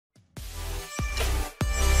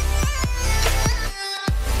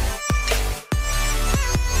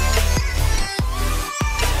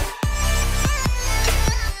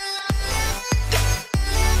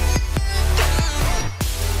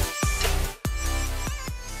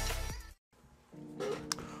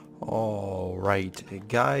Alright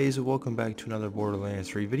guys, welcome back to another Borderlands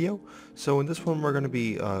 3 video. So in this one we're going to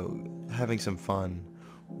be having some fun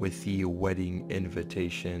with the wedding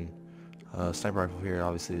invitation sniper rifle here.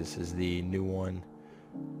 Obviously this is the new one.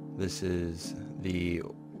 This is the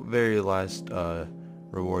very last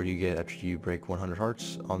reward you get after you break 100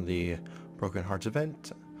 hearts on the Broken Hearts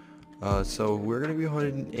event. So we're going to be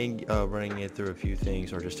running it through a few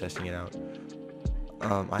things, or just testing it out.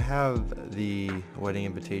 I have the wedding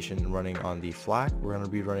invitation running on the flak. We're going to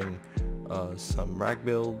be running some rack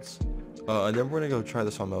builds, and then we're going to go try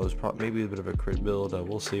this on those, maybe a bit of a crit build.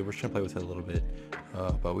 We'll see. We're just going to play with it a little bit,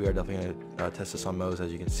 but we are definitely going to test this on those.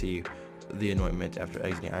 As you can see, the anointment after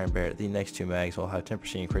exiting Iron Bear, the next two mags will have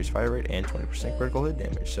 10% increased fire rate and 20% critical hit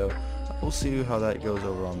damage. So we'll see how that goes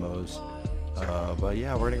over on those. But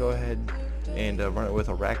yeah, we're going to go ahead and run it with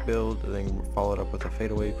a rack build, and then follow it up with a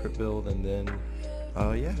fadeaway crit build, and then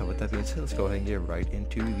yeah, with that being said, let's go ahead and get right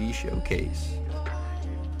into the showcase.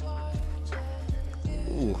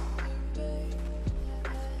 Ooh.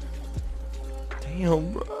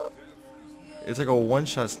 Damn, bro. It's like a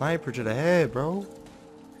one-shot sniper to the head, bro.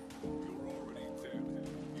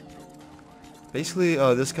 Basically,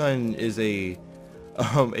 this gun is a,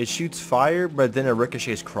 it shoots fire, but then it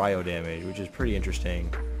ricochets cryo damage, which is pretty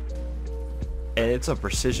interesting. And it's a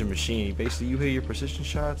precision machine. Basically, you hit your precision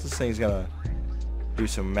shots, this thing's gonna do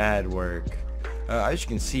some mad work. As you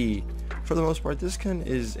can see, for the most part, this gun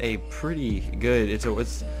is a pretty good. It's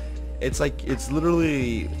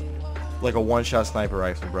literally like a one-shot sniper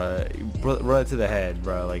rifle, bro. Run it to the head,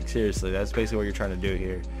 bro. Like seriously, that's basically what you're trying to do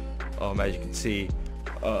here. As you can see,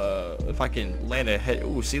 if I can land a head,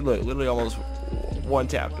 ooh, see, look, literally almost one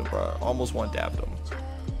tapped him, bro. Almost one tapped him.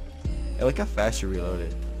 And look how fast you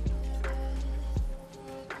reloaded.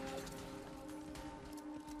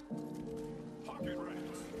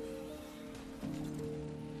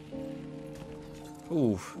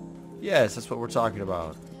 Oof. Yes, that's what we're talking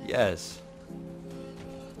about. Yes.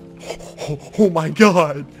 Oh my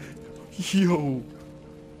god. Yo.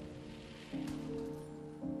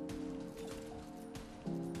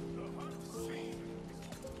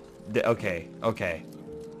 Okay.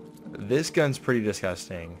 This gun's pretty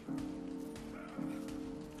disgusting.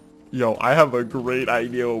 Yo, I have a great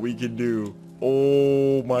idea what we can do.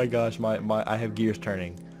 Oh my gosh, I have gears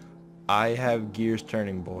turning. I have gears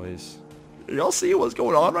turning, boys. Y'all see what's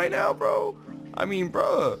going on right now, bro? I mean,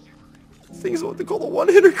 bro, things what they call the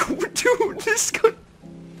one-hitter. Dude, this gun.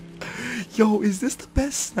 Yo, is this the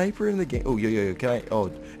best sniper in the game? Oh, yo, can I?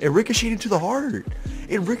 Oh, it ricocheted into the heart.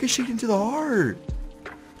 It ricocheted into the heart.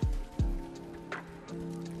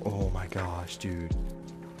 Oh my gosh, dude.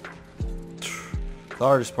 The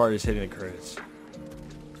hardest part is hitting the crits.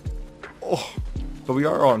 Oh, but we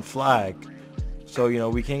are on flag. So, you know,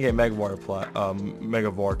 we can get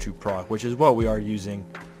Megavar to proc, which is what we are using.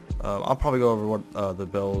 I'll probably go over what the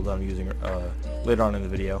build I'm using later on in the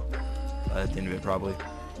video. At the end of it, probably.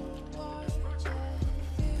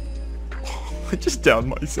 I just downed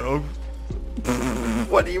myself.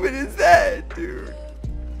 What even is that, dude?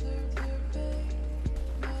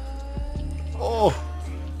 Oh,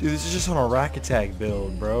 dude, this is just on a rack attack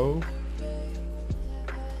build, bro.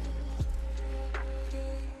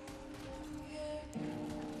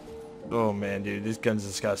 Oh man, dude, this gun's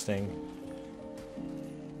disgusting.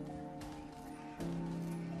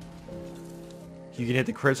 You can hit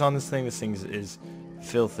the crits on this thing. This thing is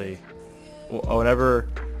filthy. Whenever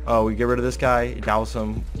we get rid of this guy, douse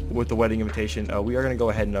him with the wedding invitation, we are going to go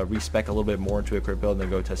ahead and respec a little bit more into a crit build and then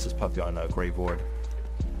go test this puppy on Grave Ward.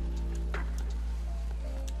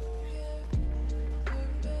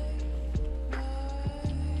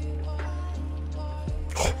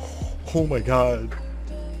 Oh my god.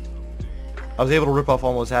 I was able to rip off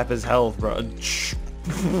almost half his health, bro.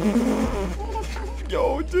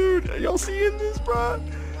 Yo, dude, y'all seeing this, bro?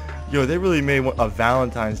 Yo, they really made a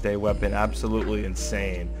Valentine's Day weapon absolutely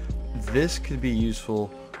insane. This could be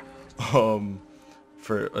useful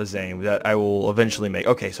for a Zane that I will eventually make.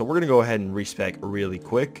 Okay, so we're gonna go ahead and respec really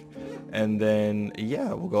quick, and then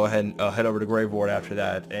yeah, we'll go ahead and head over to Grave Ward after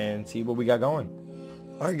that and see what we got going.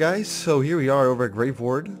 Alright guys, so here we are over at Grave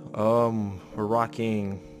Ward. We're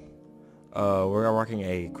rocking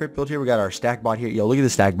a crit build here. We got our stack bot here. Yo, look at the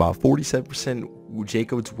stack bot. 47%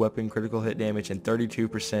 Jacob's weapon critical hit damage and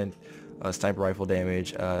 32% sniper rifle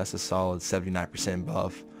damage. That's a solid 79%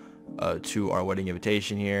 buff to our wedding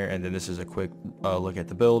invitation here. And then this is a quick look at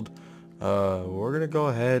the build. We're gonna go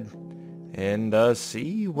ahead and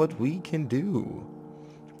see what we can do.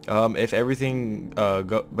 If everything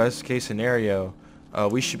best case scenario,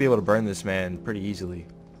 we should be able to burn this man pretty easily.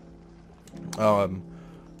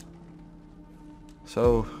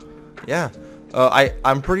 So yeah.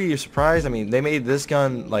 I'm pretty surprised. I mean, they made this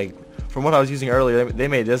gun, like, from what I was using earlier, they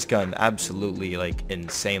made this gun absolutely, like,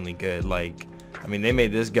 insanely good. Like, I mean, they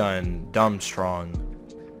made this gun dumb strong.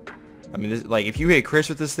 I mean, this, like, if you hit Chris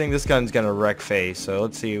with this thing, this gun's gonna wreck face. So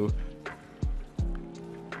let's see.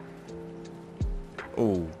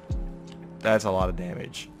 Oh, that's a lot of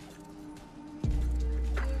damage.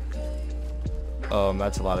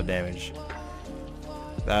 That's a lot of damage.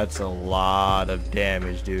 That's a lot of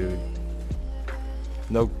damage, dude.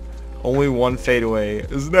 No, only one fadeaway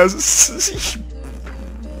is necessary.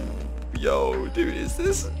 Yo, dude, is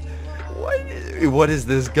this what is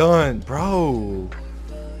this gun, bro?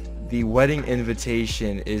 The Wedding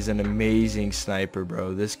Invitation is an amazing sniper,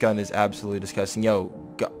 bro. This gun is absolutely disgusting. Yo,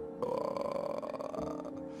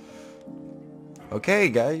 okay,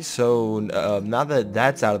 guys. So now that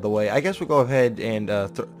that's out of the way, I guess we'll go ahead and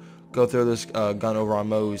go throw this gun over on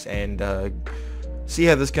Moe's and see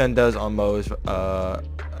how this gun does on Moe's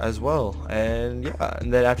as well. And yeah,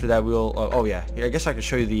 and then after that we'll oh yeah, I guess I can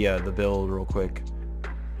show you the build real quick.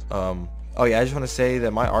 Oh yeah, I just want to say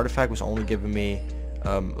that my artifact was only giving me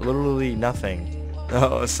literally nothing.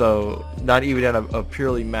 So not even at a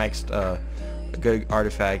purely maxed good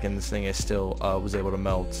artifact, and this thing is still was able to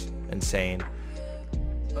melt. Insane.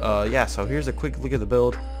 Yeah, so here's a quick look at the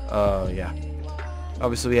build. Yeah,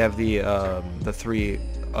 obviously we have the 3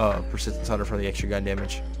 persistence hunter for the extra gun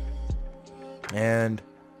damage, and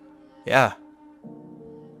yeah,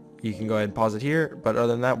 you can go ahead and pause it here. But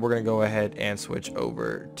other than that, we're gonna go ahead and switch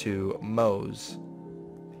over to Moe's.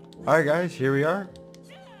 All right, guys, here we are.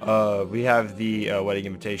 We have the Wedding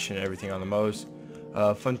Invitation and everything on the Moe's.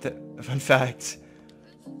 Fun fact,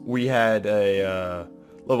 we had a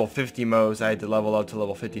level 50 Moe's. I had to level up to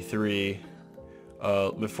level 53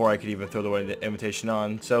 before I could even throw the Wedding Invitation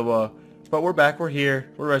on. So, but we're back, we're here,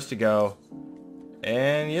 we're ready to go.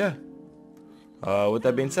 And yeah, with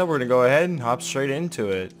that being said, we're gonna go ahead and hop straight into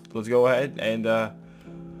it. Let's go ahead and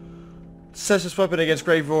set this weapon against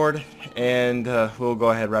Graveyard, and we'll go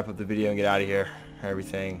ahead and wrap up the video and get out of here.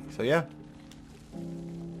 Everything. So yeah.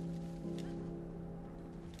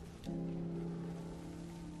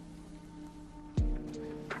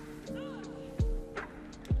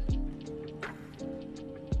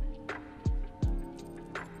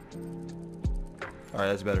 Alright,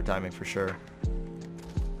 that's better timing for sure.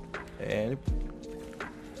 And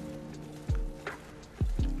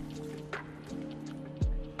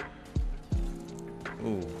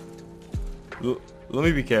ooh. Let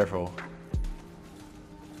me be careful.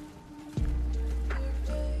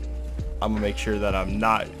 I'm gonna make sure that I'm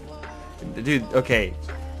not, dude. Okay,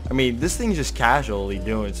 I mean, this thing's just casually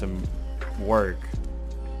doing some work.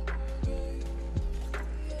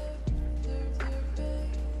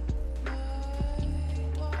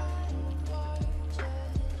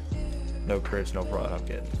 No crits, no problem. I'm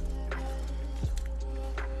kidding.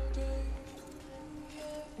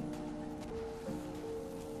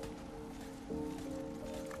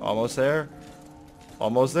 Almost there.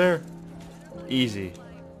 Almost there. Easy.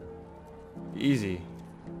 Easy.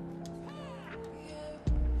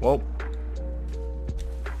 Well,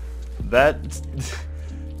 that's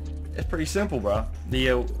it's pretty simple, bro.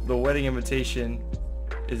 The Wedding Invitation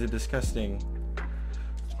is a disgusting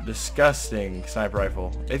sniper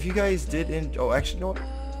rifle. If you guys did oh, actually, you know what?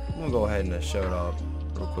 I'm gonna go ahead and show it off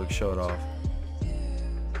real quick. Show it off.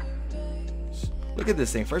 Look at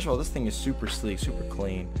this thing. First of all, this thing is super sleek, super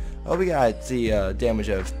clean. Oh, we got the damage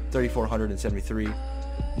of 3,473.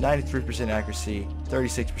 93% accuracy,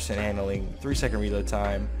 36% handling, 3-second reload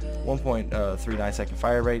time, 1.39 second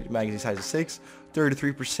fire rate, magazine size of 6,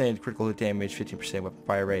 33% critical hit damage, 15% weapon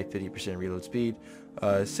fire rate, 50% reload speed,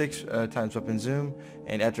 6 times weapon zoom,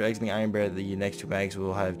 and after exiting Iron Bear, the next 2 mags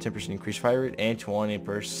will have 10% increased fire rate and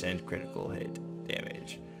 20% critical hit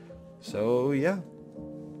damage. So yeah,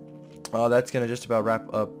 that's gonna just about wrap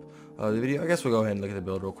up the video. I guess we'll go ahead and look at the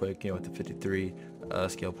build real quick. You know, with the 53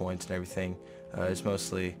 skill points and everything. It's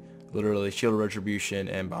mostly literally shield retribution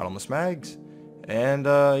and bottomless mags, and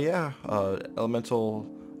yeah, elemental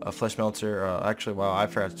flesh melter. Actually, wow, I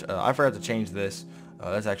forgot to change this.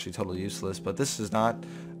 That's actually totally useless, but this is not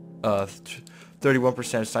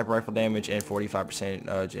 31% sniper rifle damage and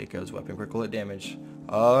 45% Jacob's weapon critical hit damage.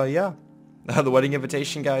 Yeah. The Wedding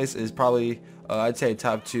Invitation, guys, is probably I'd say a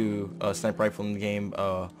top 2 sniper rifle in the game,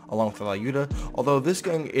 along with the Lyuda. Although this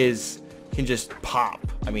gun can just pop.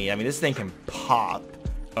 I mean, this thing can pop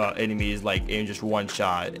enemies like in just one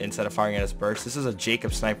shot instead of firing at its burst. This is a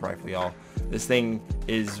Jacob sniper rifle, y'all. This thing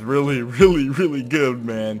is really, really, really good,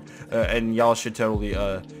 man. And y'all should totally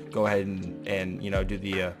go ahead and you know, do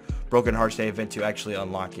the Broken Hearts Day event to actually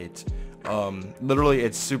unlock it. Literally,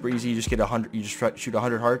 it's super easy. You just get 100. You just shoot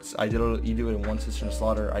 100 hearts. You do it in one system of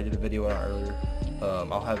slaughter. I did a video on it earlier.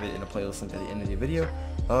 I'll have it in a playlist link at the end of the video.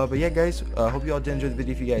 But yeah, guys, hope you all did enjoy the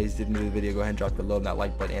video. If you guys did enjoy the video, go ahead and drop below that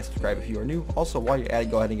like button and subscribe if you are new. Also, while you're at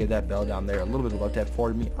it, go ahead and give that bell down there. A little bit of love tap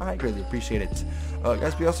for me. I greatly appreciate it.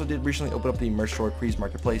 Guys, we also did recently open up the merch store, Kree's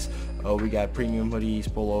Marketplace. We got premium hoodies,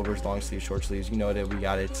 pullovers, long sleeves, short sleeves. You know that we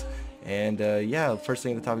got it. And yeah, first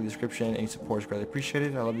thing at the top of the description. Any support is greatly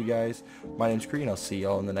appreciated. I love you guys. My name's Kree, and I'll see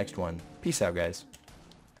y'all in the next one. Peace out, guys.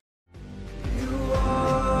 You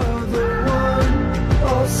are the one,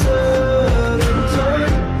 also